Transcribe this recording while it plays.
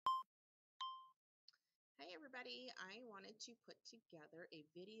everybody. I wanted to put together a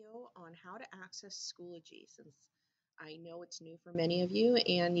video on how to access Schoology since I know it's new for many of you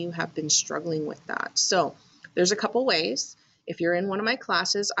and you have been struggling with that. So there's a couple ways. If you're in one of my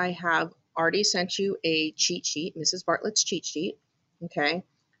classes, I have already sent you a cheat sheet, Mrs. Bartlett's cheat sheet, okay?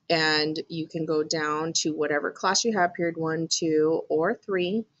 And you can go down to whatever class you have, period 1, 2, or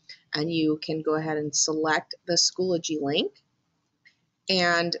 3, and you can go ahead and select the Schoology link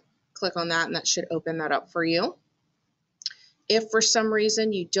and click on that, and that should open that up for you. If for some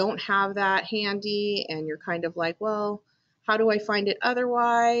reason you don't have that handy and you're kind of like, well, how do I find it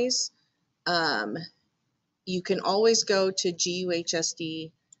otherwise? You can always go to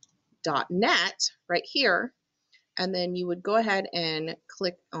guhsd.net right here, and then you would go ahead and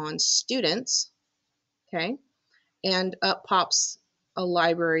click on students, okay? And up pops a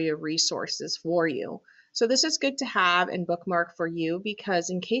library of resources for you. So this is good to have and bookmark for you because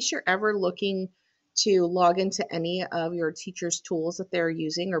in case you're ever looking to log into any of your teacher's tools that they're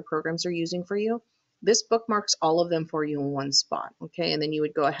using or programs they're using for you, this bookmarks all of them for you in one spot, okay? And then you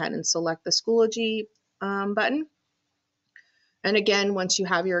would go ahead and select the Schoology button. And again, once you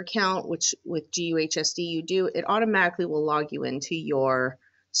have your account, which with GUHSD you do, it automatically will log you into your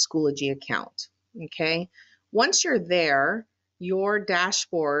Schoology account, okay? Once you're there, your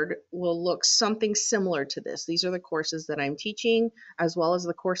dashboard will look something similar to this. These are the courses that I'm teaching, as well as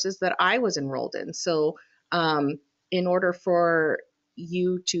the courses that I was enrolled in. So in order for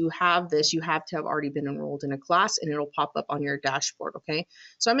you to have this, you have to have already been enrolled in a class, and it'll pop up on your dashboard, okay?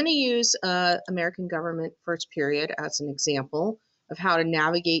 So I'm going to use American Government First Period as an example of how to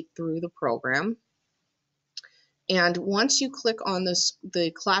navigate through the program. And once you click on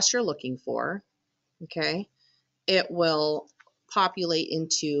the class you're looking for, okay, it will populate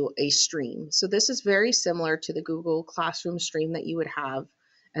into a stream. So this is very similar to the Google Classroom stream that you would have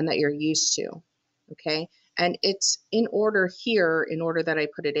and that you're used to, okay? And it's in order here, in order that I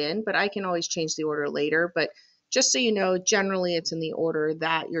put it in, but I can always change the order later. But just so you know, generally it's in the order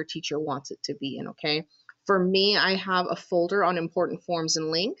that your teacher wants it to be in, okay? For me, I have a folder on important forms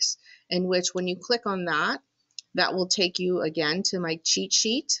and links in which when you click on that, that will take you again to my cheat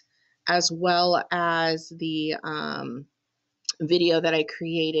sheet, as well as the video that I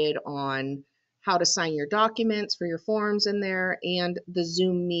created on how to sign your documents for your forms in there, and the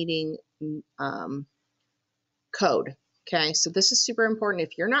Zoom meeting code. Okay, so this is super important.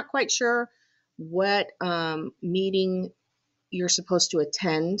 If you're not quite sure what meeting you're supposed to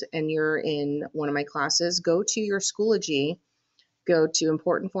attend and you're in one of my classes, go to your Schoology, go to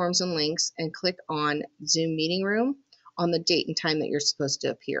important forms and links, and click on Zoom meeting room on the date and time that you're supposed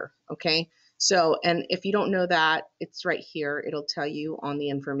to appear, okay? So, and if you don't know that, it's right here. It'll tell you on the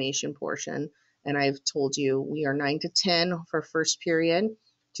information portion. And I've told you we are 9 to 10 for first period,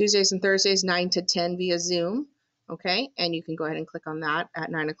 Tuesdays and Thursdays, 9 to 10 via Zoom, okay? And you can go ahead and click on that at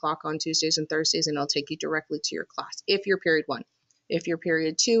 9 o'clock on Tuesdays and Thursdays, and it'll take you directly to your class if you're period 1. If you're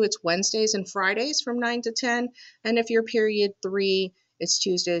period 2, it's Wednesdays and Fridays from 9 to 10. And if you're period 3, it's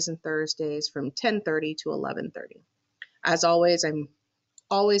Tuesdays and Thursdays from 10:30 to 11:30. As always, I'm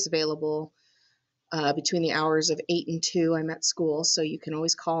always available between the hours of 8 and 2. I'm at school, so you can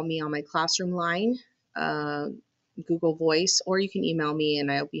always call me on my classroom line, Google Voice, or you can email me and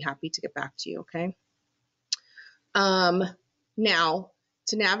I'll be happy to get back to you, okay? Now,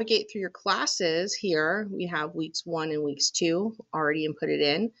 to navigate through your classes here, we have weeks 1 and weeks 2 already inputted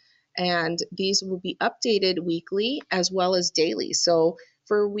in, and these will be updated weekly as well as daily. So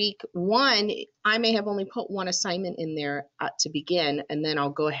for week 1, I may have only put one assignment in there to begin, and then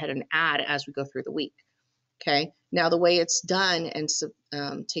I'll go ahead and add as we go through the week. Okay. Now the way it's done and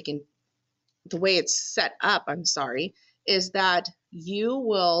the way it's set up, is that you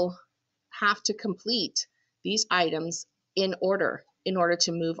will have to complete these items in order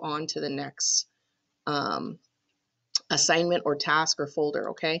to move on to the next assignment or task or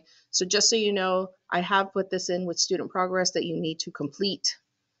folder, okay? So just so you know, I have put this in with student progress that you need to complete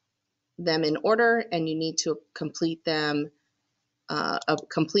them in order, and you need to complete them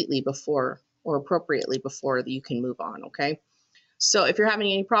completely before or appropriately before you can move on, okay? So if you're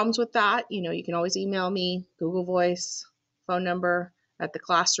having any problems with that, you can always email me, Google Voice, phone number at the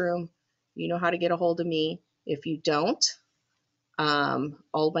classroom. You know how to get a hold of me. If you don't,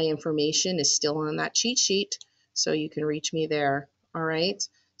 all my information is still on that cheat sheet, so you can reach me there, all right?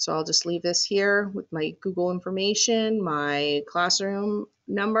 So I'll just leave this here with my Google information, my classroom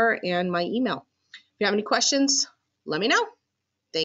number, and my email. If you have any questions, let me know.